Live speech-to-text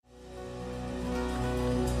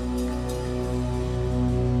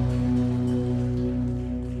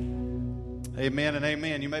Amen and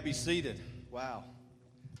amen. You may be seated. Wow.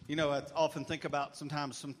 You know, I often think about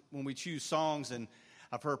when we choose songs, and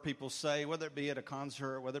I've heard people say, whether it be at a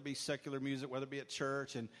concert, whether it be secular music, whether it be at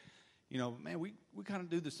church, and, you know, man, we kind of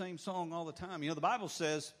do the same song all the time. You know, the Bible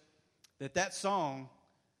says that song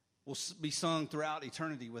will be sung throughout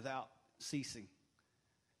eternity without ceasing.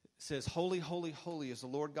 It says, holy, holy, holy is the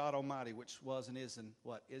Lord God Almighty, which was and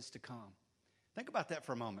what is to come. Think about that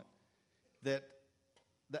for a moment, that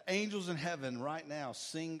the angels in heaven right now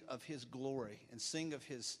sing of his glory and sing of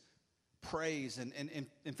his praise. And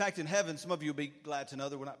in fact, in heaven, some of you will be glad to know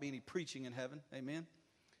there will not be any preaching in heaven. Amen?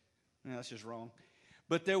 No, that's just wrong.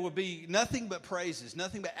 But there will be nothing but praises,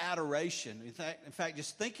 nothing but adoration. In fact,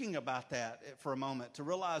 just thinking about that for a moment, to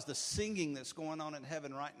realize the singing that's going on in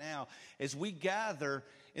heaven right now, as we gather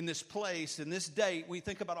in this place, in this date, we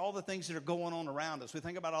think about all the things that are going on around us. We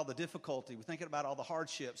think about all the difficulty. We think about all the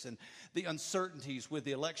hardships and the uncertainties with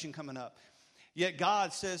the election coming up. Yet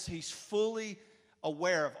God says he's fully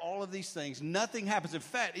aware of all of these things. Nothing happens. In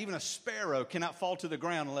fact, even a sparrow cannot fall to the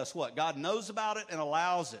ground unless what? God knows about it and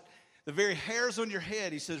allows it. The very hairs on your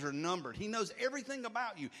head, he says, are numbered. He knows everything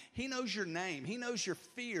about you. He knows your name. He knows your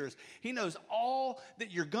fears. He knows all that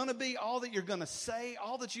you're going to be, all that you're going to say,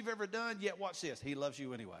 all that you've ever done. Yet, watch this. He loves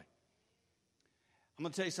you anyway. I'm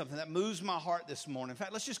going to tell you something that moves my heart this morning. In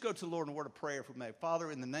fact, let's just go to the Lord in a word of prayer if we may. Father,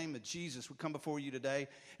 in the name of Jesus, we come before you today,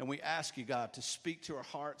 and we ask you, God, to speak to our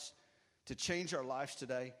hearts, to change our lives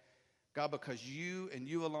today. God, because you and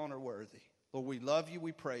you alone are worthy. Lord, we love you.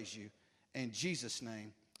 We praise you. In Jesus'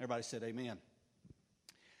 name. Everybody said amen.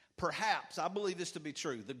 Perhaps, I believe this to be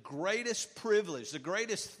true, the greatest privilege, the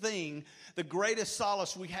greatest thing, the greatest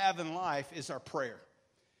solace we have in life is our prayer.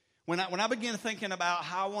 When I began thinking about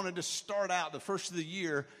how I wanted to start out the first of the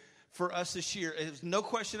year for us this year, there's no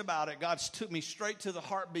question about it, God took me straight to the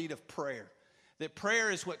heartbeat of prayer. That prayer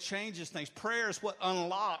is what changes things. Prayer is what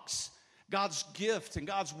unlocks God's gift and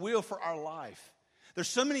God's will for our life. There's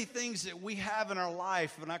so many things that we have in our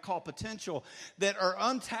life, and I call potential, that are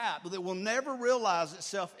untapped, that will never realize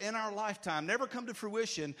itself in our lifetime, never come to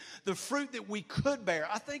fruition, the fruit that we could bear.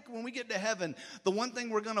 I think when we get to heaven, the one thing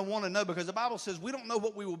we're going to want to know, because the Bible says we don't know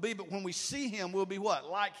what we will be, but when we see him, we'll be what?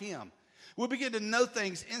 Like him. We'll begin to know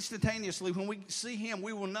things instantaneously. When we see him,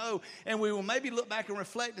 we will know, and we will maybe look back and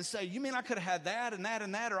reflect and say, you mean I could have had that and that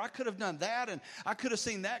and that, or I could have done that, and I could have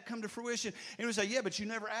seen that come to fruition. And we say, yeah, but you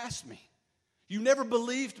never asked me. You never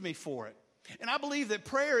believed me for it. And I believe that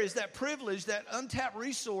prayer is that privilege, that untapped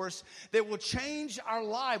resource that will change our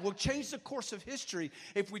life, will change the course of history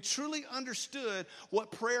if we truly understood what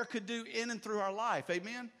prayer could do in and through our life.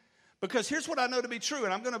 Amen? Because here's what I know to be true,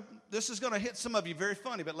 and this is going to hit some of you very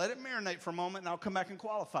funny, but let it marinate for a moment, and I'll come back and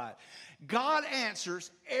qualify it. God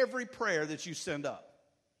answers every prayer that you send up.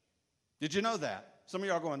 Did you know that? Some of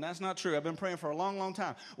you are going, that's not true. I've been praying for a long, long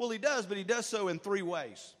time. Well, he does, but he does so in three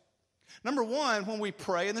ways. Number one, when we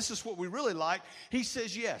pray, and this is what we really like, he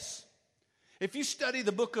says yes. If you study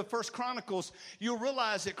the book of 1 Chronicles, you'll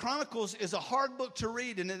realize that Chronicles is a hard book to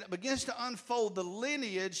read, and it begins to unfold the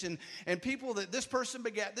lineage and people that this person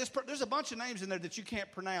begat. There's a bunch of names in there that you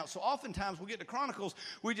can't pronounce. So oftentimes we get to Chronicles,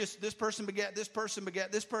 this person begat this person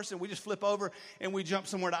begat this person. We just flip over and we jump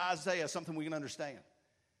somewhere to Isaiah, something we can understand.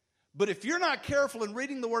 But if you're not careful in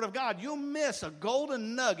reading the Word of God, you'll miss a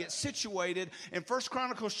golden nugget situated in 1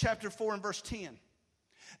 Chronicles chapter 4 and verse 10.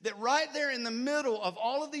 That right there in the middle of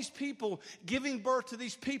all of these people giving birth to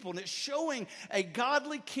these people, and it's showing a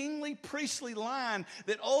godly, kingly, priestly line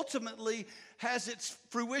that ultimately has its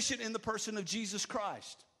fruition in the person of Jesus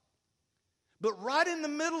Christ. But right in the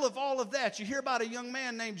middle of all of that, you hear about a young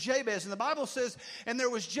man named Jabez. And the Bible says, and there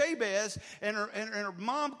was Jabez, and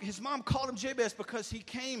his mom called him Jabez because he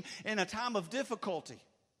came in a time of difficulty.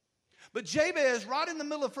 But Jabez, right in the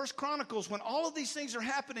middle of 1 Chronicles, when all of these things are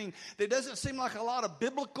happening, that doesn't seem like a lot of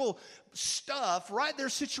biblical stuff, right there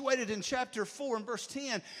situated in chapter 4 and verse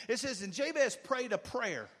 10, it says, and Jabez prayed a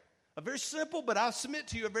prayer. A very simple, but I submit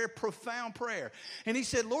to you, a very profound prayer. And he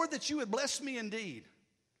said, Lord, that you would bless me indeed,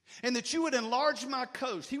 and that you would enlarge my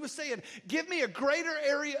coast. He was saying, give me a greater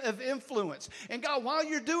area of influence. And God, while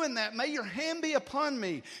you're doing that, may your hand be upon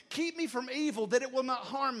me. Keep me from evil, that it will not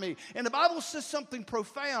harm me. And the Bible says something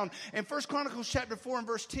profound in 1 Chronicles chapter 4 and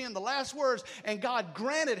verse 10, the last words, and God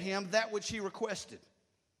granted him that which he requested.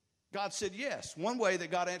 God said yes. One way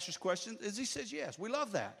that God answers questions is he says yes. We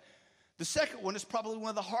love that. The second one is probably one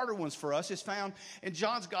of the harder ones for us. It's found in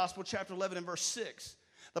John's Gospel, chapter 11 and verse 6.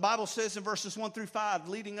 The Bible says in verses 1 through 5,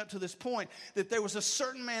 leading up to this point, that there was a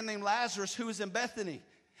certain man named Lazarus who was in Bethany.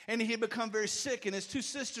 And he had become very sick. And his two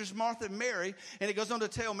sisters, Martha and Mary, and it goes on to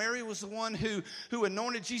tell, Mary was the one who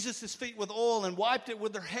anointed Jesus' feet with oil and wiped it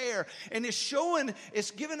with her hair. And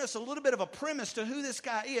it's giving us a little bit of a premise to who this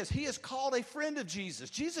guy is. He is called a friend of Jesus.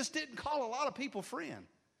 Jesus didn't call a lot of people friend.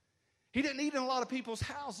 He didn't eat in a lot of people's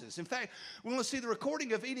houses. In fact, we want to see the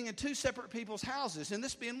recording of eating in two separate people's houses, and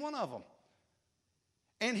this being one of them.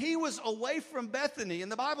 And he was away from Bethany.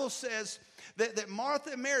 And the Bible says that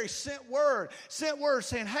Martha and Mary sent word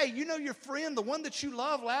saying, hey, you know your friend, the one that you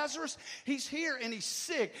love, Lazarus? He's here and he's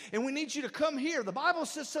sick, and we need you to come here. The Bible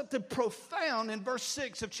says something profound in verse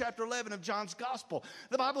 6 of chapter 11 of John's Gospel.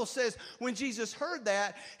 The Bible says when Jesus heard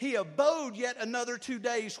that, he abode yet another 2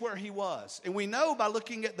 days where he was. And we know by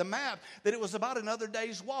looking at the map that it was about another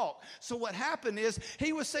day's walk. So what happened is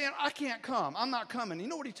he was saying, I can't come. I'm not coming. You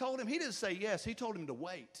know what he told him? He didn't say yes. He told him to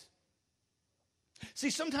wait.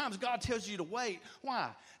 See, sometimes God tells you to wait.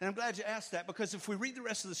 Why? And I'm glad you asked that, because if we read the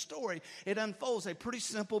rest of the story, it unfolds a pretty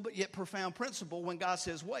simple but yet profound principle when God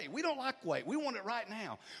says wait. We don't like wait. We want it right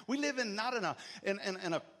now. We live not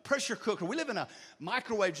in a pressure cooker. We live in a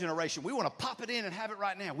microwave generation. We want to pop it in and have it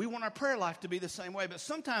right now. We want our prayer life to be the same way. But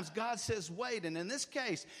sometimes God says wait. And in this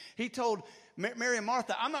case, he told Mary and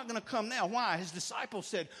Martha, I'm not going to come now. Why? His disciples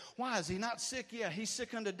said, why? Is he not sick? Yeah, he's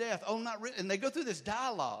sick unto death. Oh, not really. And they go through this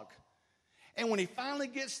dialogue. And when he finally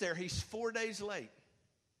gets there, he's 4 days late.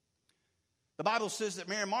 The Bible says that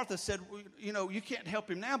Mary and Martha said, well, you know, you can't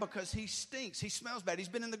help him now because he stinks. He smells bad. He's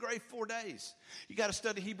been in the grave 4 days. You got to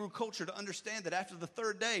study Hebrew culture to understand that after the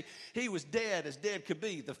third day, he was dead as dead could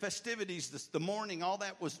be. The festivities, the mourning, all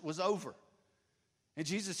that was over. And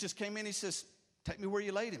Jesus just came in. He says, take me where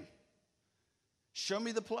you laid him. Show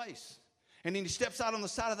me the place. And then he steps out on the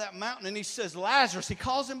side of that mountain and he says, Lazarus. He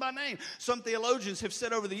calls him by name. Some theologians have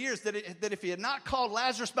said over the years that if he had not called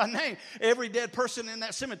Lazarus by name, every dead person in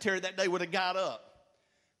that cemetery that day would have got up,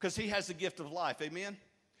 because he has the gift of life. Amen?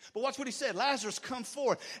 But watch what he said. Lazarus, come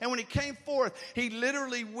forth. And when he came forth, he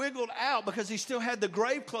literally wiggled out because he still had the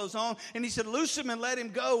grave clothes on. And he said, loose him and let him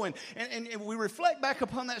go. And we reflect back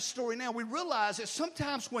upon that story now. We realize that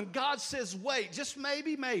sometimes when God says wait, just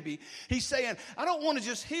maybe, he's saying, I don't want to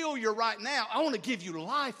just heal you right now. I want to give you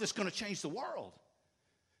life that's going to change the world.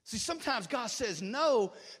 See, sometimes God says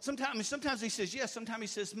no. Sometimes he says yes. Sometimes he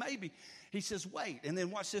says maybe. He says wait. And then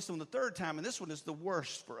watch this on the third time. And this one is the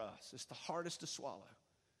worst for us. It's the hardest to swallow.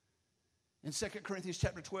 In 2 Corinthians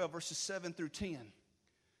chapter 12, verses 7 through 10,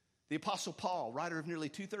 the Apostle Paul, writer of nearly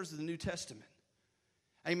 2/3 of the New Testament,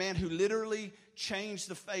 a man who literally changed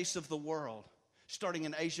the face of the world, starting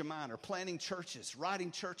in Asia Minor, planting churches, writing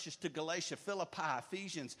churches to Galatia, Philippi,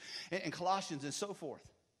 Ephesians, and Colossians, and so forth.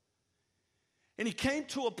 And he came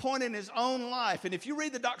to a point in his own life. And if you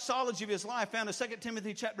read the doxology of his life found in 2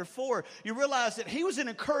 Timothy chapter 4, you realize that he was an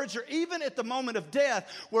encourager even at the moment of death,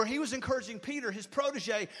 where he was encouraging Peter, his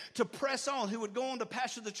protege, to press on, who would go on to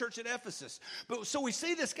pastor the church at Ephesus. But so we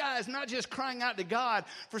see this guy is not just crying out to God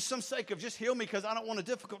for some sake of just heal me because I don't want a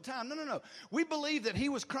difficult time. No. We believe that he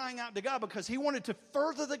was crying out to God because he wanted to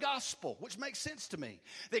further the gospel, which makes sense to me.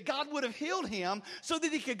 That God would have healed him so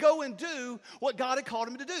that he could go and do what God had called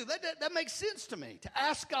him to do. That makes sense to me, to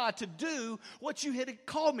ask God to do what you had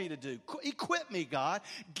called me to do. Equip me, God.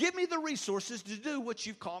 Give me the resources to do what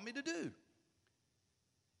you've called me to do.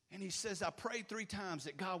 And he says, I prayed 3 times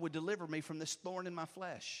that God would deliver me from this thorn in my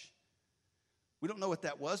flesh. We don't know what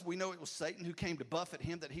that was. We know it was Satan who came to buffet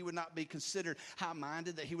him, that he would not be considered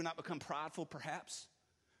high-minded, that he would not become prideful perhaps,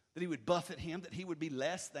 that he would buffet him, that he would be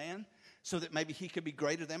less than, so that maybe he could be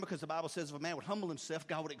greater than, because the Bible says if a man would humble himself,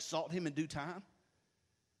 God would exalt him in due time.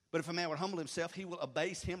 But if a man would humble himself, he will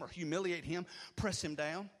abase him or humiliate him, press him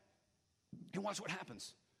down. And watch what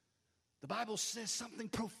happens. The Bible says something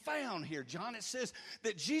profound here, John. It says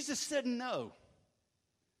that Jesus said no.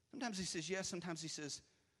 Sometimes he says yes, sometimes he says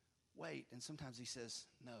wait, and sometimes he says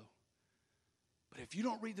no. But if you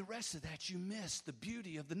don't read the rest of that, you miss the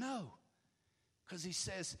beauty of the no. Because he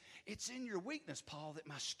says, it's in your weakness, Paul, that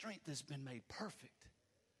my strength has been made perfect.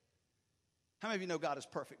 How many of you know God is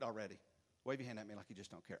perfect already? Wave your hand at me like you just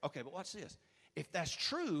don't care. Okay, but watch this. If that's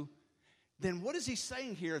true, then what is he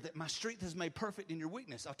saying here, that my strength is made perfect in your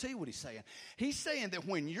weakness? I'll tell you what he's saying. He's saying that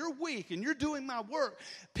when you're weak and you're doing my work,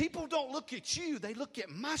 people don't look at you. They look at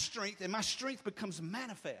my strength, and my strength becomes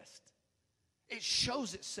manifest. It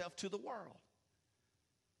shows itself to the world.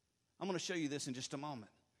 I'm going to show you this in just a moment.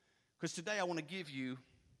 Because today I want to give you,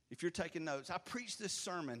 if you're taking notes, I preached this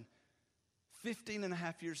sermon 15 and a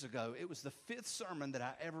half years ago. It was the 5th sermon that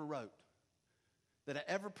I ever wrote, that I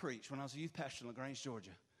ever preached when I was a youth pastor in LaGrange,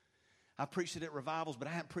 Georgia. I preached it at revivals, but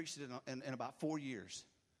I hadn't preached it in about 4 years.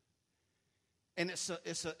 And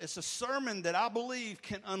it's a sermon that I believe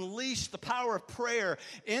can unleash the power of prayer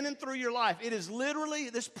in and through your life. It is literally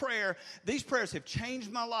these prayers have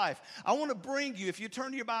changed my life. I want to bring you, if you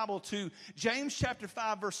turn your Bible to James chapter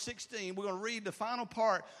 5, verse 16, we're going to read the final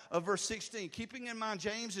part of verse 16. Keeping in mind,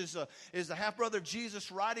 James is the half-brother of Jesus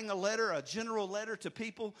writing a general letter to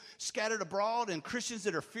people scattered abroad and Christians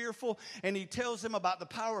that are fearful. And he tells them about the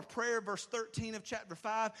power of prayer. Verse 13 of chapter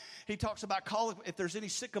 5, he talks about if there's any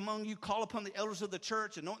sick among you, call upon the elders of the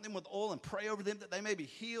church, anoint them with oil and pray over them that they may be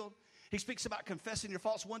healed. He speaks about confessing your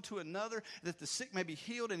faults one to another that the sick may be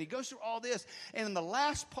healed. And he goes through all this. And in the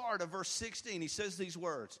last part of verse 16, he says these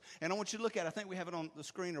words. And I want you to look at it. I think we have it on the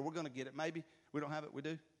screen, or we're going to get it. Maybe we don't have it. We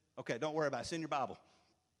do? Okay, don't worry about it. It's in your Bible.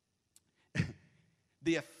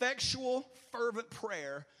 The effectual, fervent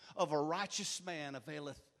prayer of a righteous man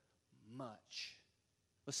availeth much.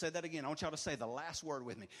 Let's say that again. I want y'all to say the last word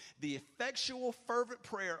with me. The effectual, fervent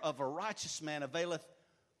prayer of a righteous man availeth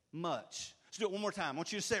much. Let's do it one more time. I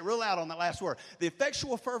want you to say it real loud on that last word. The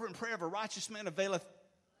effectual, fervent prayer of a righteous man availeth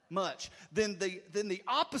much. Then the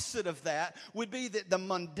opposite of that would be that the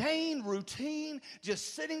mundane routine,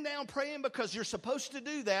 just sitting down praying because you're supposed to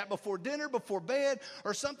do that before dinner, before bed,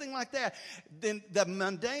 or something like that. Then the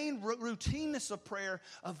mundane routineness of prayer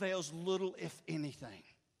avails little, if anything.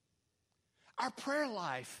 Our prayer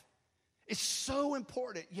life is so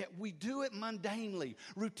important, yet we do it mundanely,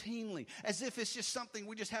 routinely, as if it's just something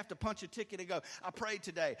we just have to punch a ticket and go, I prayed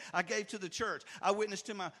today, I gave to the church, I witnessed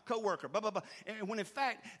to my coworker, blah, blah, blah. And when in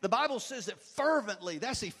fact, the Bible says that fervently,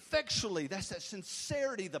 that's effectually, that's that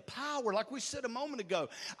sincerity, the power, like we said a moment ago.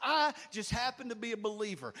 I just happen to be a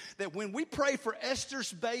believer that when we pray for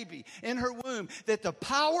Esther's baby in her womb, that the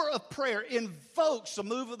power of prayer invokes the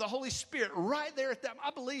move of the Holy Spirit right there at that.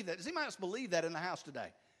 I believe that. Does anybody else believe that in the house today?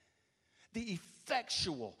 The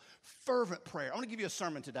effectual, fervent prayer. I'm going to give you a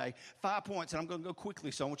sermon today, 5 points, and I'm going to go quickly,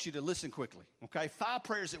 so I want you to listen quickly, okay? 5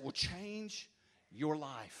 prayers that will change your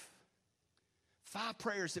life. 5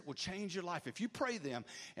 prayers that will change your life. If you pray them,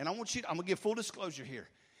 and I'm going to give full disclosure here.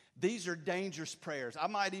 These are dangerous prayers. I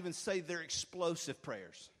might even say they're explosive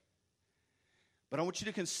prayers. But I want you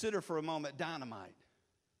to consider for a moment dynamite.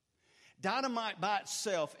 Dynamite by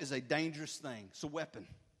itself is a dangerous thing. It's a weapon.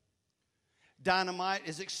 Dynamite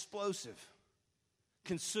is explosive,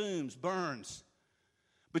 consumes, burns.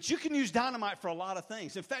 But you can use dynamite for a lot of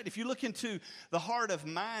things. In fact, if you look into the heart of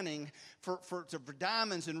mining for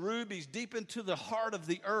diamonds and rubies, deep into the heart of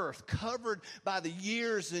the earth, covered by the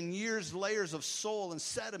years and years layers of soil and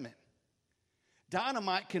sediment,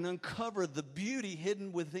 dynamite can uncover the beauty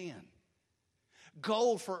hidden within.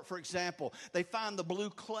 Gold, for example, they find the blue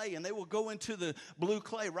clay, and they will go into the blue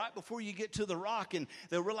clay right before you get to the rock, and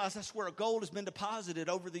they'll realize that's where gold has been deposited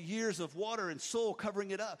over the years of water and soil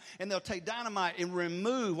covering it up. And they'll take dynamite and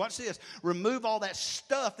remove all that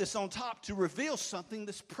stuff that's on top to reveal something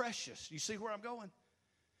that's precious. You see where I'm going?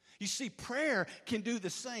 You see, prayer can do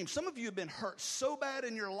the same. Some of you have been hurt so bad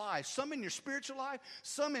in your life, some in your spiritual life,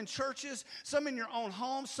 some in churches, some in your own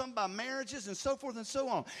home, some by marriages, and so forth and so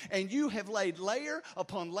on. And you have laid layer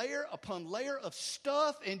upon layer upon layer of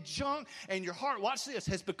stuff and junk, and your heart, watch this,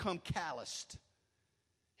 has become calloused.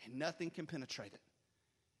 And nothing can penetrate it.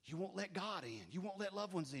 You won't let God in. You won't let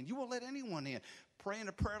loved ones in. You won't let anyone in. Praying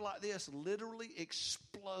a prayer like this literally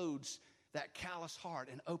explodes that callous heart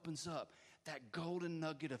and opens up that golden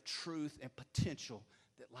nugget of truth and potential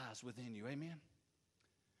that lies within you. Amen?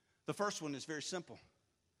 The first one is very simple.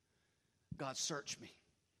 God, search me.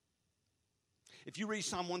 If you read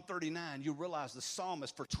Psalm 139, you'll realize the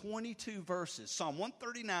psalmist for 22 verses, Psalm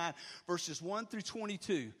 139, verses 1 through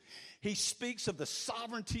 22, he speaks of the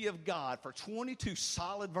sovereignty of God for 22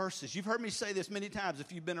 solid verses. You've heard me say this many times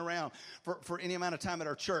if you've been around for any amount of time at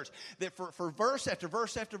our church, that for verse after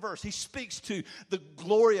verse after verse, he speaks to the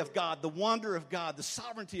glory of God, the wonder of God, the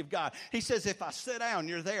sovereignty of God. He says, if I sit down,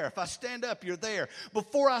 you're there. If I stand up, you're there.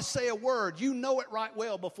 Before I say a word, you know it right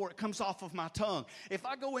well before it comes off of my tongue. If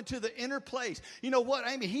I go into the inner place, you know what,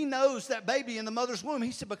 Amy? He knows that baby in the mother's womb.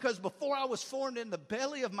 He said, because before I was formed in the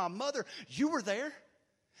belly of my mother, you were there.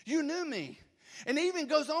 You knew me. And he even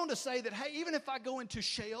goes on to say that, hey, even if I go into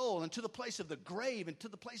Sheol, into the place of the grave, into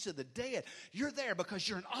the place of the dead, you're there because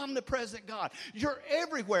you're an omnipresent God. You're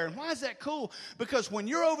everywhere. And why is that cool? Because when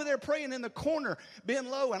you're over there praying in the corner, being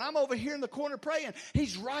low, and I'm over here in the corner praying,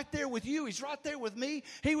 he's right there with you. He's right there with me.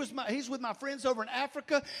 He's with my friends over in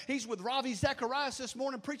Africa. He's with Ravi Zacharias this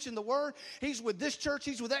morning preaching the word. He's with this church.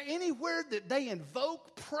 He's with that. Anywhere that they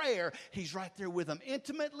invoke prayer, he's right there with them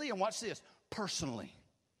intimately. And watch this, personally.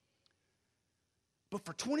 But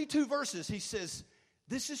for 22 verses, he says,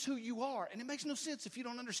 this is who you are. And it makes no sense if you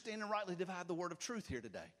don't understand and rightly divide the word of truth here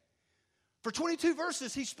today. For 22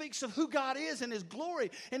 verses, he speaks of who God is and his glory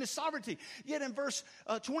and his sovereignty. Yet in verse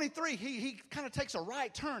 23, he kind of takes a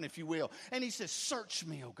right turn, if you will. And he says, search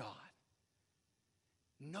me, O God.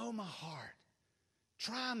 Know my heart.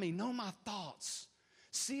 Try me. Know my thoughts.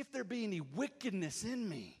 See if there be any wickedness in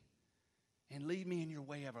me. And lead me in your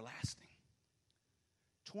way everlasting.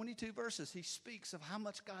 22 verses, he speaks of how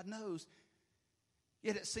much God knows.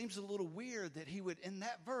 Yet it seems a little weird that he would, in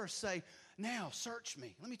that verse, say, now search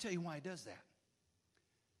me. Let me tell you why he does that.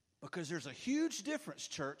 Because there's a huge difference,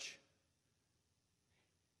 church,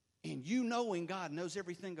 in you knowing God knows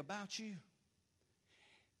everything about you.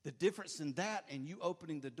 The difference in that and you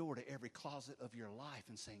opening the door to every closet of your life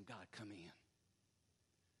and saying, God, come in.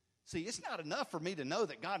 See, it's not enough for me to know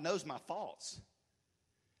that God knows my faults.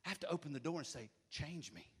 I have to open the door and say,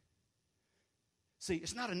 change me. See,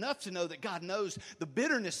 it's not enough to know that God knows the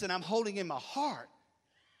bitterness that I'm holding in my heart.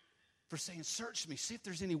 For saying, search me, see if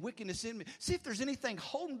there's any wickedness in me. See if there's anything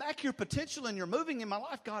holding back your potential and your moving in my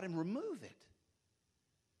life, God, and remove it.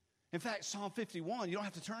 In fact, Psalm 51, you don't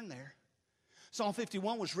have to turn there. Psalm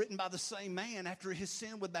 51 was written by the same man after his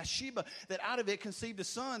sin with Bathsheba, that out of it conceived a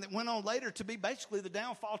son that went on later to be basically the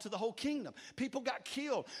downfall to the whole kingdom. People got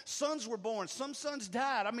killed. Sons were born. Some sons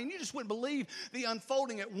died. I mean, you just wouldn't believe the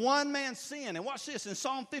unfolding at one man's sin. And watch this. In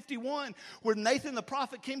Psalm 51, where Nathan the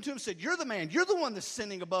prophet came to him and said, you're the man. You're the one that's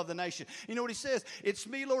sinning above the nation. You know what he says? It's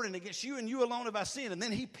me, Lord, and against you and you alone have I sinned. And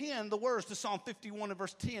then he penned the words to Psalm 51 and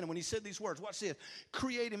verse 10. And when he said these words, watch this.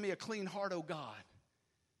 Create in me a clean heart, O God,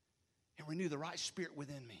 and renew the right spirit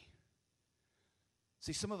within me.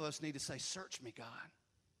 See, some of us need to say, search me, God.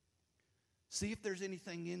 See if there's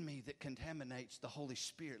anything in me that contaminates the Holy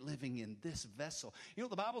Spirit living in this vessel. You know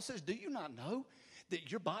what the Bible says? Do you not know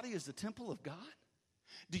that your body is the temple of God?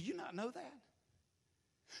 Do you not know that?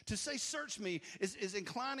 To say search me is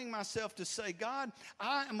inclining myself to say, God,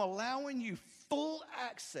 I am allowing you full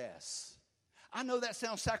access. I know that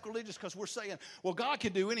sounds sacrilegious because we're saying, well, God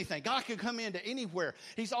can do anything. God can come into anywhere.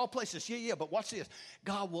 He's all places. Yeah, but watch this.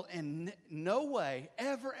 God will in no way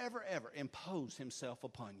ever impose himself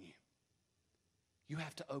upon you. You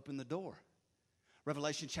have to open the door.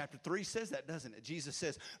 Revelation chapter 3 says that, doesn't it? Jesus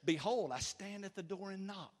says, behold, I stand at the door and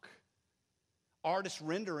knock. Artist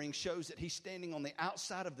rendering shows that he's standing on the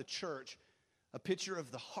outside of the church, a picture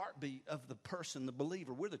of the heartbeat of the person, the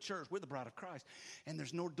believer. We're the church. We're the bride of Christ. And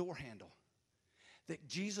there's no door handle. That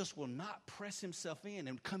Jesus will not press himself in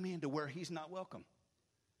and come into where he's not welcome.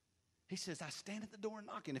 He says, I stand at the door and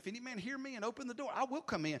knock. And if any man hear me and open the door, I will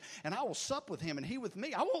come in and I will sup with him and he with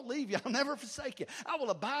me. I won't leave you. I'll never forsake you. I will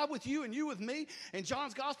abide with you and you with me. And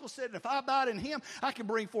John's gospel said, if I abide in him, I can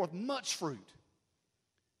bring forth much fruit.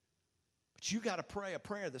 But you got to pray a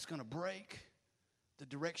prayer that's going to break the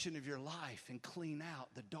direction of your life and clean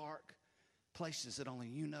out the dark places that only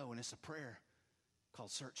you know. And it's a prayer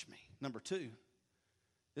called search me. Number 2.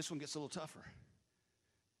 This one gets a little tougher.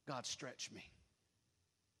 God, stretch me.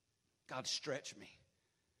 God, stretch me.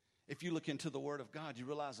 If you look into the Word of God, you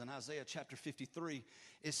realize in Isaiah chapter 53,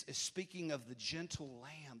 is speaking of the gentle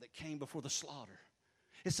lamb that came before the slaughter.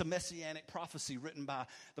 It's a messianic prophecy written by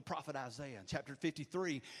the prophet Isaiah. In chapter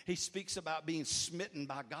 53, he speaks about being smitten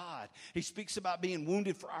by God. He speaks about being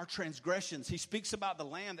wounded for our transgressions. He speaks about the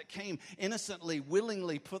lamb that came innocently,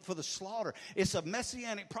 willingly put for the slaughter. It's a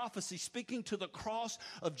messianic prophecy speaking to the cross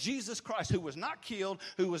of Jesus Christ, who was not killed,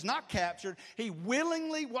 who was not captured. He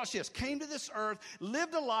willingly, watch this, came to this earth,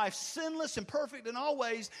 lived a life sinless and perfect in all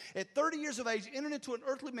ways. At 30 years of age, entered into an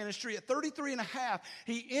earthly ministry. At 33 and a half,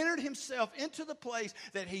 he entered himself into the place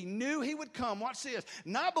that he knew he would come. Watch this.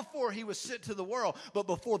 Not before he was sent to the world, but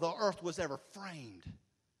before the earth was ever framed.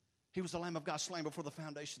 He was the Lamb of God slain before the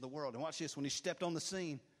foundation of the world. And watch this. When he stepped on the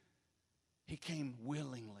scene, he came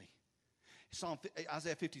willingly.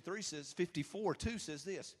 Isaiah 53 says, 54 too says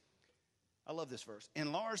this. I love this verse.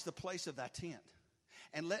 Enlarge the place of thy tent,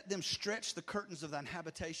 and let them stretch the curtains of thine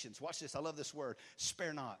habitations. Watch this. I love this word.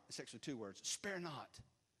 Spare not. It's actually 2 words. Spare not.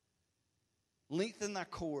 Lengthen thy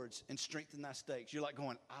cords and strengthen thy stakes. You're like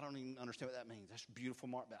going, I don't even understand what that means. That's beautiful,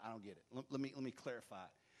 Mark, but I don't get it. Let me clarify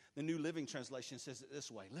it. The New Living Translation says it this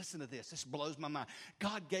way. Listen to this. This blows my mind.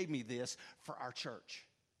 God gave me this for our church.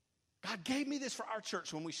 God gave me this for our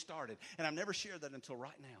church when we started, and I've never shared that until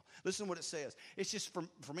right now. Listen to what it says. It's just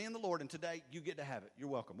for me and the Lord, and today you get to have it. You're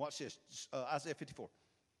welcome. Watch this. Isaiah 54.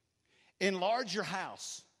 Enlarge your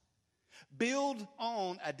house. Build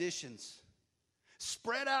on additions.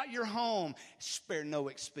 Spread out your home. Spare no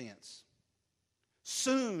expense.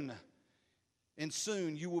 Soon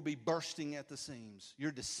you will be bursting at the seams.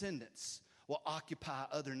 Your descendants will occupy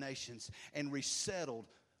other nations and resettle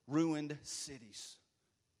ruined cities.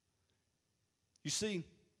 You see,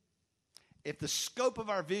 If the scope of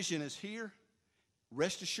our vision is here,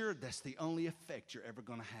 rest assured that's the only effect you're ever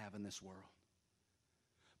going to have in this world.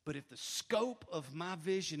 But if the scope of my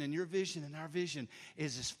vision and your vision and our vision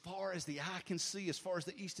is as far as the eye can see, as far as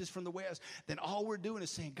the east is from the west, then all we're doing is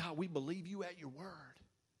saying, God, we believe you at your word.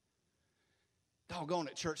 Doggone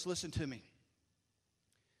it, church, listen to me.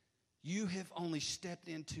 You have only stepped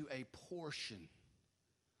into a portion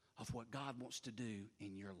of what God wants to do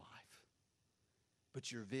in your life.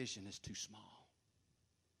 But your vision is too small.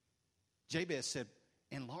 Jabez said,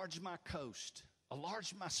 enlarge my coast.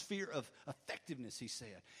 Enlarge my sphere of effectiveness, he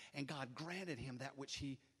said. And God granted him that which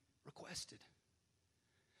he requested.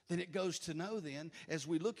 Then it goes to know then, as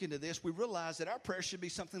we look into this, we realize that our prayer should be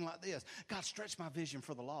something like this. God, stretch my vision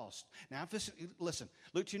for the lost. Now, listen,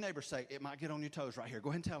 look to your neighbor, say, it might get on your toes right here. Go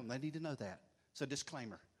ahead and tell them. They need to know that. So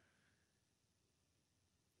disclaimer.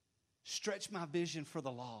 Stretch my vision for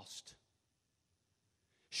the lost.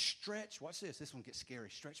 Stretch, watch this. This one gets scary.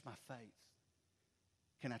 Stretch my faith.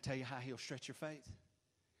 Can I tell you how he'll stretch your faith?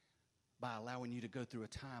 By allowing you to go through a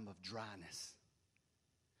time of dryness,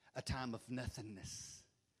 a time of nothingness.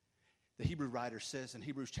 The Hebrew writer says in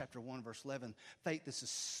Hebrews chapter 1, verse 11, faith is the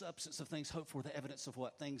substance of things hoped for, the evidence of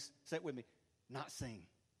what? Things, say it with me, not seen.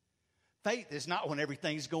 Faith is not when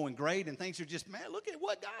everything's going great and things are just, man, look at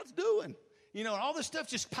what God's doing. You know, and all this stuff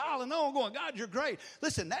just piling on, going, God, you're great.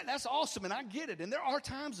 Listen, that's awesome, and I get it, and there are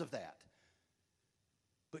times of that.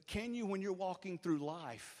 But can you, when you're walking through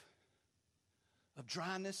life of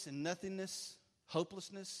dryness and nothingness,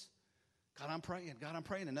 hopelessness, God, I'm praying,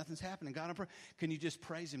 and nothing's happening. God, I'm praying. Can you just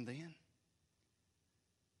praise him then?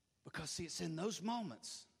 Because, see, it's in those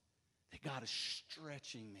moments that God is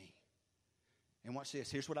stretching me. And watch this.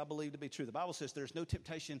 Here's what I believe to be true. The Bible says there's no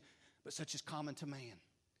temptation but such as common to man.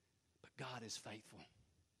 But God is faithful.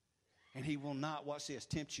 And he will not, watch this,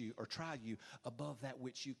 tempt you or try you above that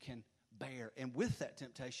which you can bear. And with that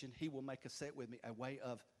temptation, he will make, say it with me, a way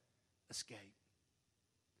of escape.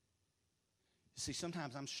 You see,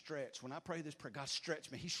 sometimes I'm stretched. When I pray this prayer, God,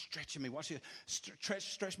 stretch me. He's stretching me. Watch this.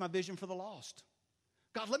 Stretch my vision for the lost.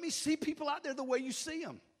 God, let me see people out there the way you see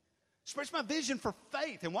them. Stretch my vision for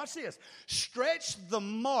faith. And watch this. Stretch the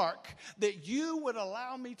mark that you would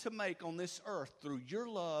allow me to make on this earth through your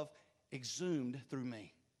love exhumed through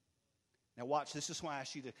me. Now watch, this is why I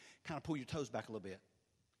ask you to kind of pull your toes back a little bit.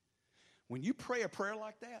 When you pray a prayer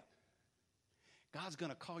like that, God's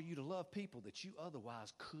going to call you to love people that you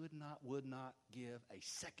otherwise would not give a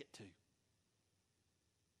second to.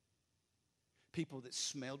 People that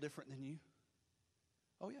smell different than you.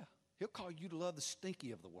 Oh yeah, he'll call you to love the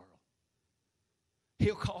stinky of the world.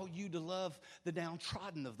 He'll call you to love the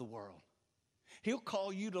downtrodden of the world. He'll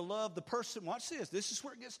call you to love the person. Watch this. This is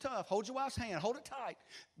where it gets tough. Hold your wife's hand. Hold it tight.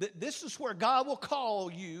 This is where God will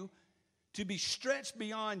call you to be stretched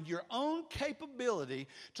beyond your own capability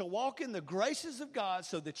to walk in the graces of God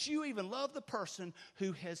so that you even love the person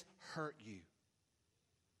who has hurt you.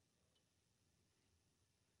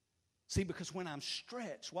 See, because when I'm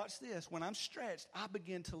stretched, watch this, when I'm stretched, I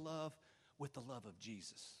begin to love with the love of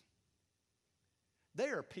Jesus.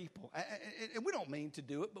 There are people, and we don't mean to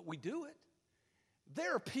do it, but we do it.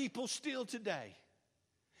 There are people still today.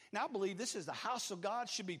 Now, I believe this is the house of God,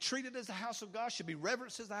 should be treated as the house of God, should be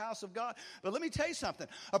reverenced as the house of God. But let me tell you something.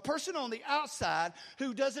 A person on the outside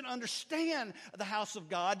who doesn't understand the house of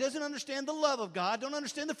God, doesn't understand the love of God, don't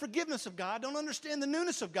understand the forgiveness of God, don't understand the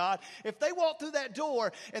newness of God, if they walk through that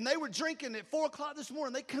door and they were drinking at 4 o'clock this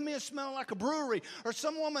morning, they come in smelling like a brewery, or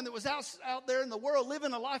some woman that was out there in the world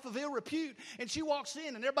living a life of ill repute, and she walks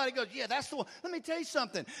in and everybody goes, yeah, that's the one. Let me tell you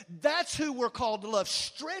something. That's who we're called to love.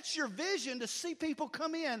 Stretch your vision to see people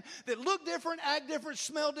come in that look different, act different,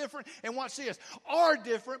 smell different, and watch this, are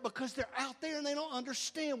different because they're out there and they don't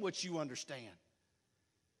understand what you understand.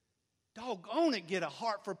 Doggone it, get a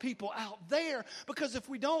heart for people out there, because if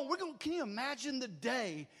we don't, can you imagine the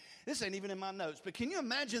day, this ain't even in my notes, but can you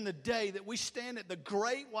imagine the day that we stand at the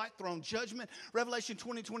great white throne judgment? Revelation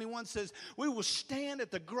 20:21 says we will stand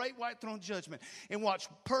at the great white throne judgment and watch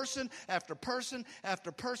person after person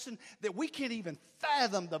after person that we can't even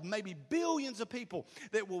fathom, the maybe billions of people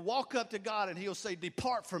that will walk up to God and he'll say,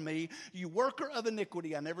 depart from me, you worker of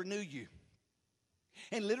iniquity, I never knew you.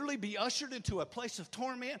 And literally be ushered into a place of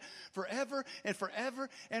torment forever and forever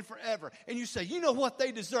and forever. And you say, you know what,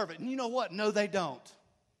 they deserve it. And you know what, no they don't.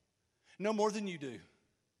 No more than you do.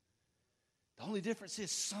 The only difference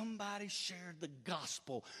is somebody shared the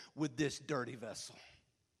gospel with this dirty vessel.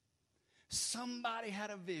 Somebody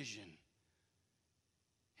had a vision.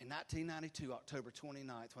 In 1992, October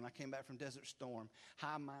 29th, when I came back from Desert Storm,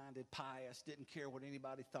 high-minded, pious, didn't care what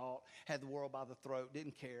anybody thought, had the world by the throat,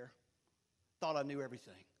 didn't care, thought I knew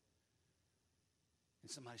everything.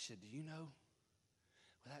 And somebody said, do you know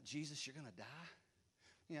without Jesus you're going to die?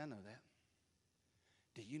 Yeah, I know that.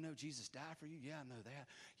 Do you know Jesus died for you? Yeah, I know that.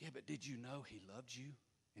 Yeah, but did you know he loved you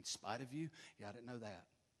in spite of you? Yeah, I didn't know that.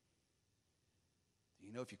 Do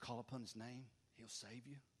you know if you call upon his name, he'll save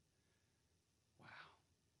you? Wow.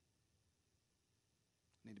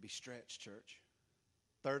 Need to be stretched, church.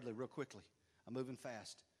 Thirdly, real quickly, I'm moving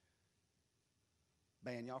fast.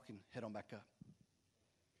 Band, y'all can head on back up.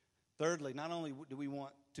 Thirdly, not only do we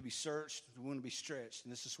want to be searched, we want to be stretched.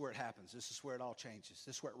 And this is where it happens. This is where it all changes.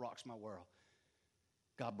 This is where it rocks my world.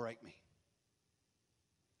 God, break me.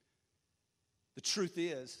 The truth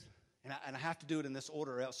is, and I have to do it in this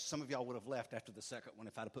order, or else some of y'all would have left after the second one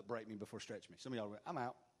if I'd have put break me before stretch me. Some of y'all went, I'm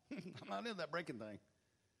out. I'm not into that breaking thing.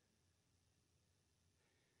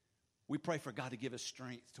 We pray for God to give us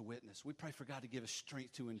strength to witness. We pray for God to give us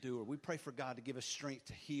strength to endure. We pray for God to give us strength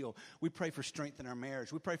to heal. We pray for strength in our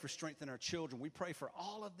marriage. We pray for strength in our children. We pray for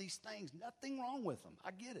all of these things. Nothing wrong with them.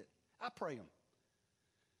 I get it. I pray them.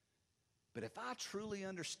 But if I truly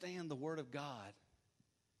understand the Word of God,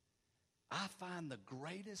 I find the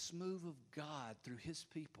greatest move of God through his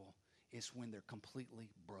people is when they're completely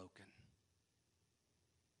broken.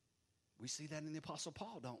 We see that in the Apostle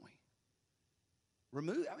Paul, don't we?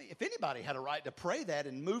 If anybody had a right to pray that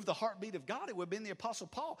and move the heartbeat of God, it would have been the Apostle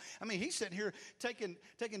Paul. I mean, he's sitting here taking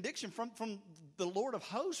diction from the Lord of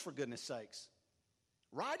hosts, for goodness sakes.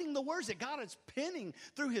 Writing the words that God is penning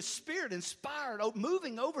through his Spirit, inspired,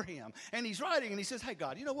 moving over him. And he's writing and he says, hey,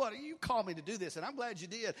 God, you know what? You called me to do this and I'm glad you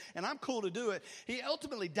did and I'm cool to do it. He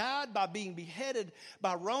ultimately died by being beheaded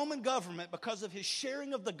by Roman government because of his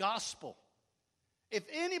sharing of the gospel. If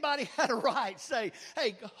anybody had a right, say,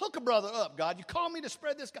 hey, hook a brother up, God. You called me to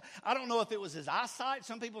spread this. I don't know if it was his eyesight.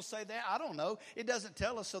 Some people say that. I don't know. It doesn't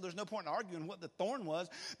tell us, so there's no point in arguing what the thorn was.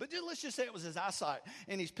 But let's just say it was his eyesight.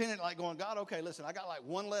 And he's pinning it like going, God, okay, listen, I got like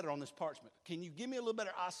one letter on this parchment. Can you give me a little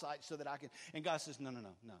better eyesight so that I can? And God says, no.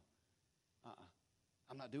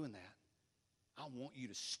 I'm not doing that. I want you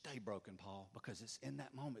to stay broken, Paul, because it's in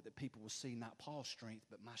that moment that people will see not Paul's strength,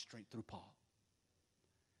 but my strength through Paul.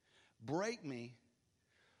 Break me.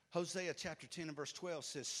 Hosea chapter 10 and verse 12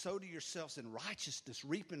 says, sow to yourselves in righteousness,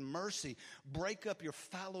 reap in mercy, break up your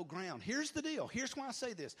fallow ground. Here's the deal. Here's why I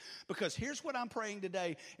say this. Because here's what I'm praying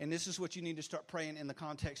today, and this is what you need to start praying in the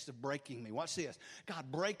context of breaking me. Watch this.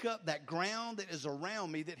 God, break up that ground that is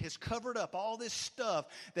around me that has covered up all this stuff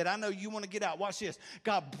that I know you want to get out. Watch this.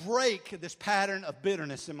 God, break this pattern of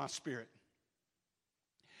bitterness in my spirit.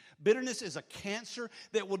 Bitterness is a cancer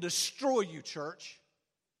that will destroy you, church.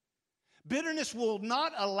 Bitterness will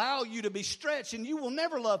not allow you to be stretched, and you will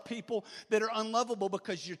never love people that are unlovable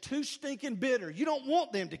because you're too stinking bitter. You don't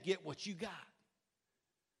want them to get what you got.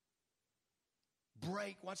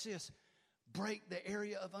 Watch this, break the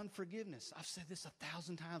area of unforgiveness. I've said this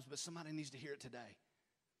 1,000 times, but somebody needs to hear it today.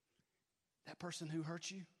 That person who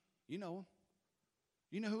hurt you, you know them.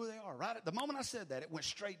 You know who they are, right? At the moment I said that, it went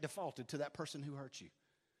straight defaulted to that person who hurt you.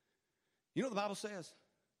 You know what the Bible says?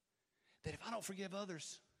 That if I don't forgive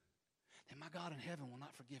others, and my God in heaven will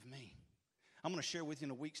not forgive me. I'm going to share with you in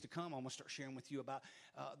the weeks to come. I'm going to start sharing with you about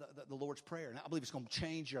the Lord's Prayer. And I believe it's going to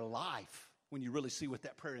change your life when you really see what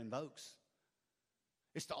that prayer invokes.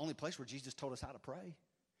 It's the only place where Jesus told us how to pray.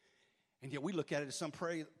 And yet we look at it as some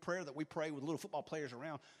prayer that we pray with little football players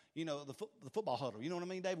around. You know, the football huddle. You know what I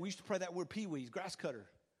mean, Dave? We used to pray that word peewees, grass cutter.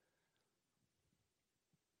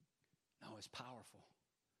 No, it's powerful.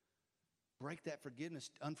 Break that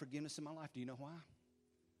unforgiveness in my life. Do you know why?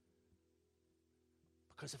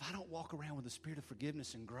 Because if I don't walk around with the spirit of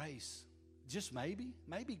forgiveness and grace, just maybe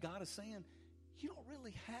God is saying, you don't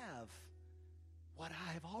really have what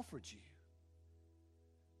I have offered you.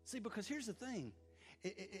 See, because here's the thing.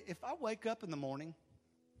 If I wake up in the morning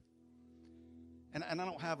and I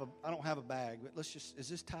don't have a bag, but is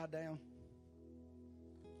this tied down?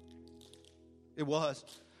 It was.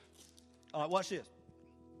 All right, watch this.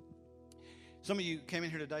 Some of you came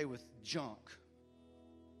in here today with junk.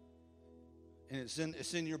 And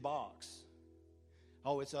it's in your box.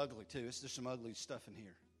 Oh, it's ugly too. There's some ugly stuff in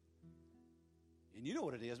here. And you know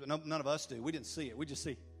what it is, but none of us do. We didn't see it. We just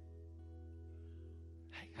see,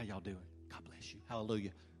 hey, how y'all doing? God bless you.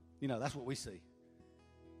 Hallelujah. You know, that's what we see.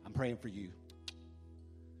 I'm praying for you.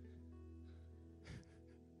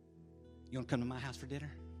 You want to come to my house for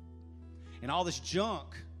dinner? And all this junk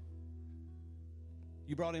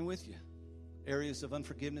you brought in with you. Areas of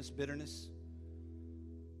unforgiveness, bitterness,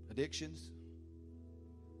 addictions.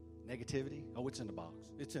 Negativity, oh, it's in the box.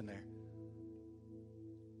 It's in there.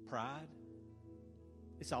 Pride,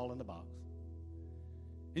 it's all in the box.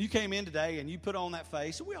 And you came in today and you put on that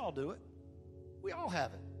face, and we all do it. We all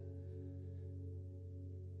have it.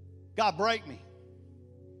 God, break me.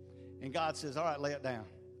 And God says, all right, lay it down,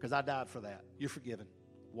 because I died for that. You're forgiven.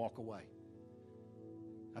 Walk away.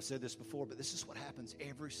 I've said this before, but this is what happens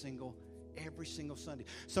every single Sunday.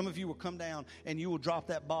 Some of you will come down and you will drop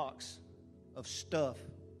that box of stuff,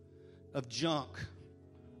 of junk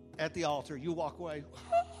at the altar. You'll walk away.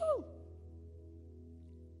 Woo-hoo!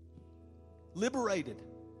 Liberated.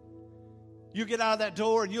 You get out of that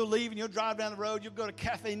door and you'll leave and you'll drive down the road. You'll go to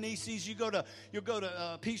Cafe Nisi's. You'll go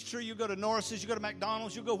to Peachtree. You'll go to Norris's. You go to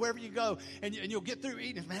McDonald's. You'll go wherever you go, and you'll get through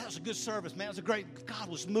eating. Man, that was a good service. Man, that was a great. God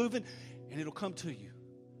was moving, and it'll come to you.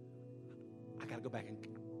 I gotta go back in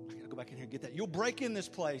here and get that. You'll break in this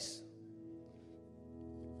place,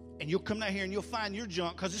 and you'll come down here and you'll find your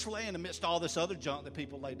junk, because it's laying amidst all this other junk that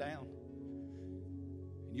people lay down.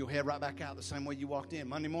 And you'll head right back out the same way you walked in.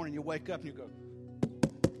 Monday morning, you'll wake up and you go,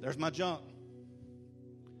 "There's my junk."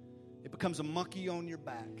 It becomes a monkey on your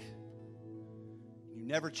back. You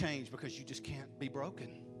never change because you just can't be broken.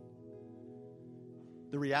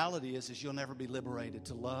 The reality is you'll never be liberated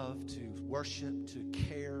to love, to worship, to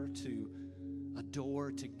care, to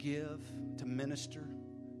adore, to give, to minister,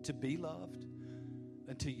 to be loved,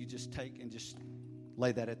 until you just take and just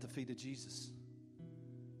lay that at the feet of Jesus.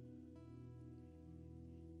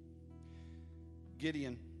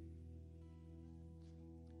 Gideon,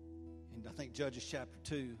 and I think Judges chapter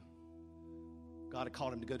 2, God had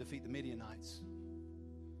called him to go defeat the Midianites.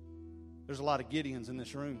 There's a lot of Gideons in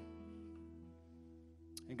this room.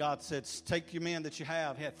 And God said, take your men that you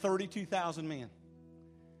have. He had 32,000 men.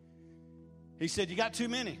 He said, you got too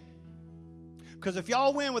many. Because if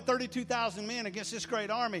y'all win with 32,000 men against this great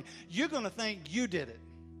army, you're going to think you did it.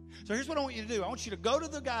 So here's what I want you to do. I want you to go to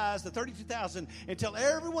the guys, the 32,000, and tell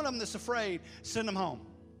every one of them that's afraid, send them home.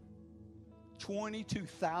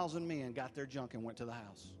 22,000 men got their junk and went to the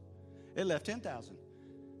house. It left 10,000.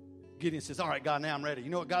 Gideon says, all right, God, now I'm ready. You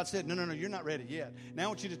know what God said? No, you're not ready yet. Now I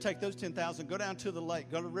want you to take those 10,000, go down to the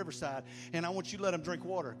lake, go to the riverside, and I want you to let them drink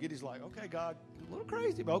water. Gideon's like, okay, God, a little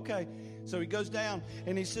crazy, but okay. So he goes down,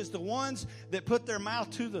 and he says, the ones that put their mouth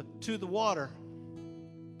to the water,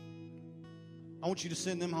 I want you to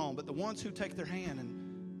send them home. But the ones who take their hand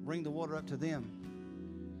and bring the water up to them,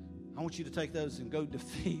 I want you to take those and go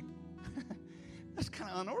defeat. That's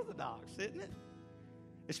kind of unorthodox, isn't it?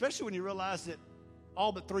 Especially when you realize that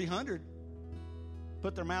all but 300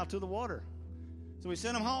 put their mouth to the water. So we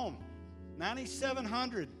sent them home.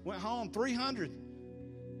 9,700 went home, 300.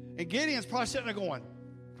 And Gideon's probably sitting there going,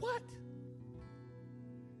 what?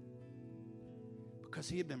 Because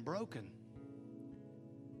he had been broken.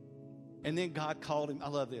 And then God called him. I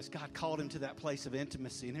love this. God called him to that place of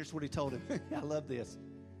intimacy. And here's what he told him. I love this.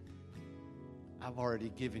 I've already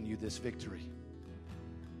given you this victory.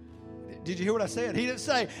 Did you hear what I said? He didn't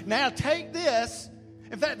say, now take this.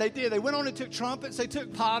 In fact, they did. They went on and took trumpets. They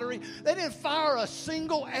took pottery. They didn't fire a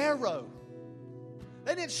single arrow.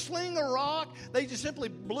 They didn't sling a rock. They just simply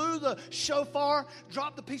blew the shofar,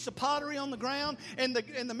 dropped a piece of pottery on the ground, and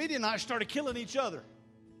the Midianites started killing each other.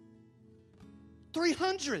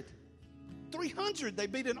 300. They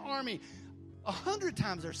beat an army 100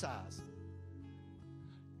 times their size.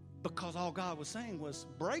 Because all God was saying was,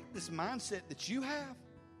 break this mindset that you have.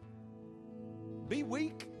 Be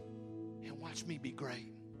weak and watch me be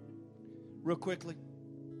great. Real quickly.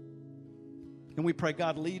 And we pray,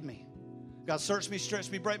 God, lead me. God, search me,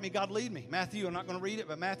 stretch me, break me. God, lead me. Matthew, I'm not going to read it,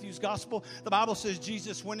 but Matthew's gospel, the Bible says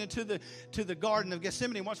Jesus went into the Garden of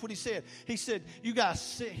Gethsemane. Watch what he said. He said, you guys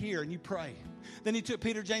sit here and you pray. Then he took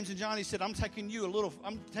Peter, James, and John. He said, I'm taking you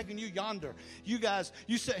yonder. You guys,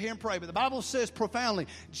 you sit here and pray. But the Bible says profoundly,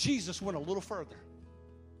 Jesus went a little further.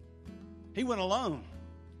 He went alone.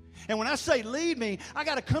 And when I say lead me, I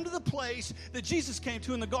got to come to the place that Jesus came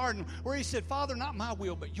to in the garden where he said, Father, not my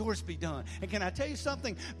will, but yours be done. And can I tell you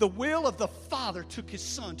something? The will of the Father took his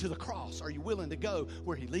son to the cross. Are you willing to go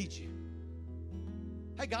where he leads you?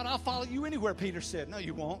 Hey, God, I'll follow you anywhere, Peter said. No,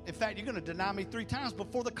 you won't. In fact, you're going to deny me 3 times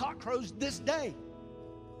before the cock crows this day.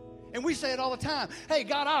 And we say it all the time. Hey,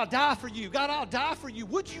 God, I'll die for you. God, I'll die for you.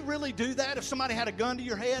 Would you really do that if somebody had a gun to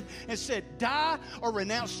your head and said, die or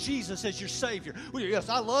renounce Jesus as your Savior? Well, yes,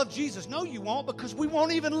 I love Jesus. No, you won't, because we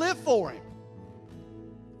won't even live for him.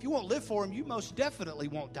 If you won't live for him, you most definitely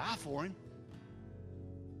won't die for him.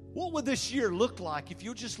 What would this year look like if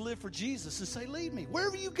you'll just live for Jesus and say, lead me?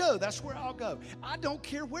 Wherever you go, that's where I'll go. I don't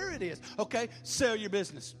care where it is. Okay, sell your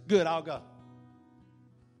business. Good, I'll go.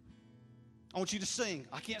 I want you to sing.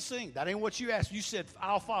 I can't sing. That ain't what you asked. You said,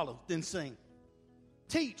 I'll follow, then sing.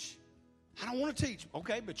 Teach. I don't want to teach.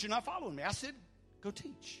 Okay, but you're not following me. I said, go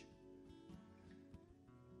teach.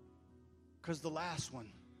 Because the last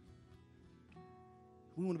one,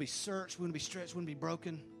 we want to be searched, we want to be stretched, we want to be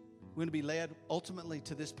broken. We're going to be led ultimately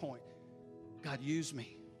to this point. God, use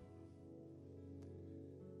me.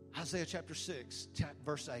 Isaiah chapter 6,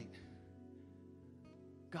 verse 8.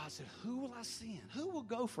 God said, who will I send? Who will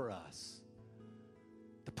go for us?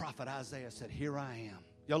 The prophet Isaiah said, here I am.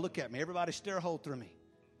 Y'all look at me. Everybody stare a hole through me.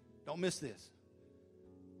 Don't miss this.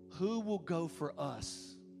 Who will go for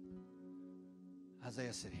us?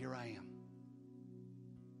 Isaiah said, here I am.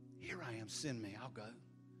 Here I am. Send me. I'll go.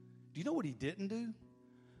 Do you know what he didn't do?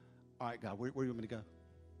 All right, God, where do you want me to go?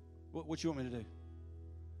 What do you want me to do?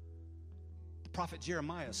 The prophet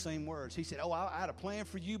Jeremiah, same words. He said, I had a plan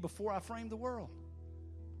for you before I framed the world.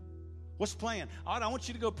 What's the plan? All right, I want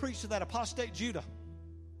you to go preach to that apostate Judah.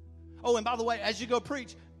 Oh, and by the way, as you go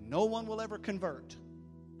preach, no one will ever convert.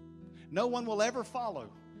 No one will ever follow.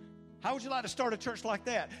 How would you like to start a church like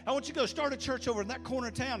that? I want you to go start a church over in that corner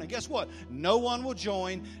of town. And guess what? No one will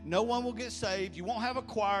join. No one will get saved. You won't have a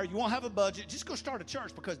choir. You won't have a budget. Just go start a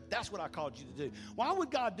church because that's what I called you to do. Why would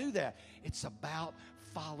God do that? It's about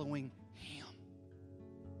following Him.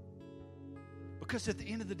 Because at the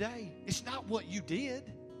end of the day, it's not what you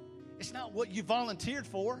did. It's not what you volunteered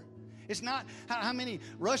for. It's not how many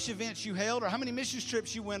rush events you held or how many mission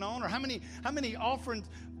trips you went on or how many offerings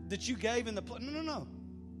that you gave in the... No.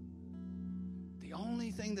 The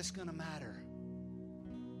only thing that's going to matter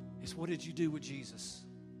is what did you do with Jesus?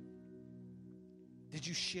 Did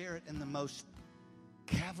you share it in the most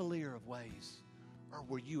cavalier of ways? Or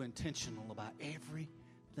were you intentional about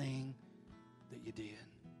everything that you did?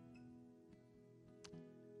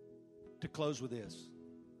 To close with this.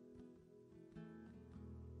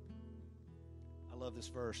 I love this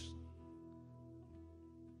verse.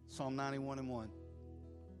 Psalm 91:1.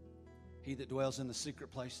 He that dwells in the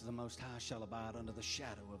secret place of the Most High shall abide under the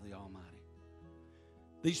shadow of the Almighty.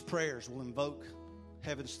 These prayers will invoke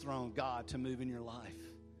heaven's throne, God, to move in your life.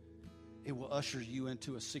 It will usher you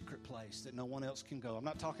into a secret place that no one else can go. I'm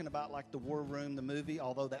not talking about like the War Room, the movie,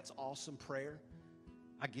 although that's awesome prayer.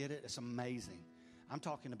 I get it. It's amazing. I'm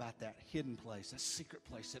talking about that hidden place, that secret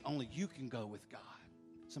place that only you can go with God.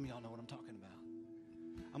 Some of y'all know what I'm talking about.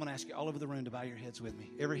 I'm going to ask you all over the room to bow your heads with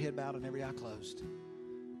me. Every head bowed and every eye closed.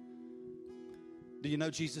 Do you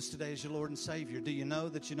know Jesus today as your Lord and Savior? Do you know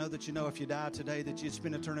that if you die today that you'd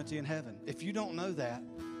spend eternity in heaven? If you don't know that,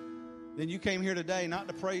 then you came here today not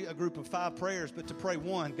to pray a group of 5 prayers, but to pray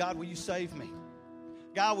one. God, will you save me?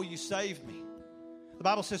 God, will you save me? The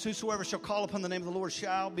Bible says, whosoever shall call upon the name of the Lord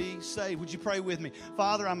shall be saved. Would you pray with me?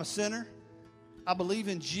 Father, I'm a sinner. I believe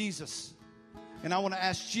in Jesus. And I want to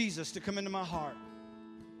ask Jesus to come into my heart.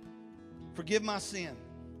 Forgive my sin.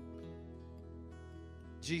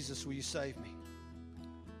 Jesus, will you save me?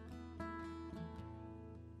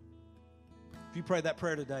 If you pray that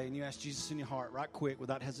prayer today and you ask Jesus in your heart right quick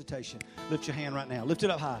without hesitation, lift your hand right now. Lift it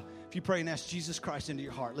up high. If you pray and ask Jesus Christ into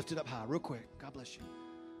your heart, lift it up high real quick. God bless you.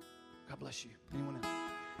 God bless you. Anyone else?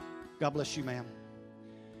 God bless you, ma'am.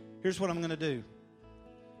 Here's what I'm going to do.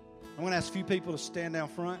 I'm going to ask a few people to stand down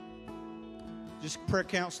front. Just prayer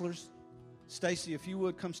counselors. Stacy, if you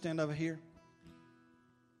would, come stand over here.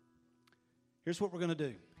 Here's what we're going to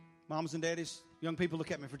do. Moms and daddies, young people,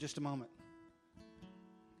 look at me for just a moment.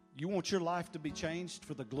 You want your life to be changed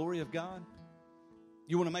for the glory of God?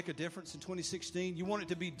 You want to make a difference in 2016? You want it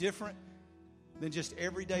to be different than just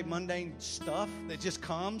everyday mundane stuff that just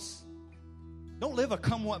comes? Don't live a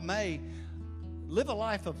come what may. Live a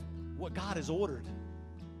life of what God has ordered.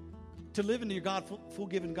 To live into your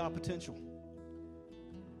full-given God potential.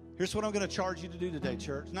 Here's what I'm going to charge you to do today,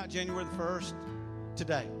 church. Not January the 1st.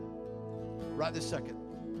 Today. Right this second.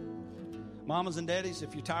 Mamas and daddies,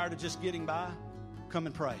 if you're tired of just getting by, come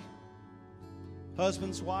and pray.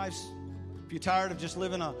 Husbands, wives, if you're tired of just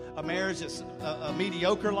living a marriage that's a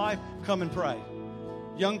mediocre life, come and pray.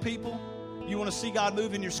 Young people, you want to see God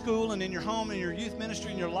move in your school and in your home and in your youth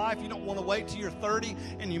ministry in your life. You don't want to wait till you're 30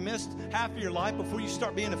 and you missed half of your life before you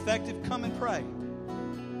start being effective. Come and pray.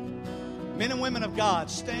 Men and women of God,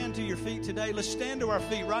 stand to your feet today. Let's stand to our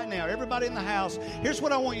feet right now. Everybody in the house, here's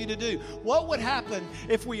what I want you to do. What would happen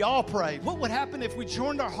if we all prayed? What would happen if we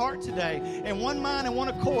joined our heart today in one mind and one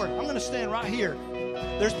accord? I'm going to stand right here.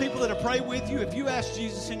 There's people that will pray with you. If you ask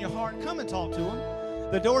Jesus in your heart, come and talk to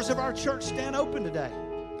Him. The doors of our church stand open today.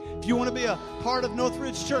 If you want to be a part of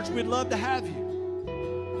Northridge Church, we'd love to have you.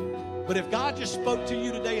 But if God just spoke to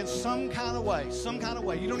you today in some kind of way,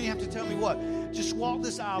 you don't even have to tell me what. Just walk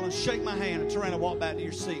this aisle and shake my hand and turn around and walk back to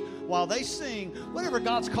your seat. While they sing, whatever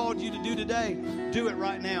God's called you to do today, do it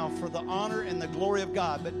right now for the honor and the glory of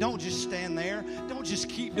God. But don't just stand there. Don't just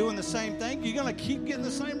keep doing the same thing. You're going to keep getting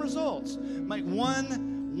the same results. Make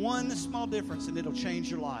one small difference and it'll change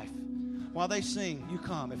your life. While they sing, you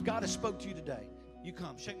come. If God has spoke to you today, you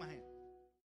come. Shake my hand.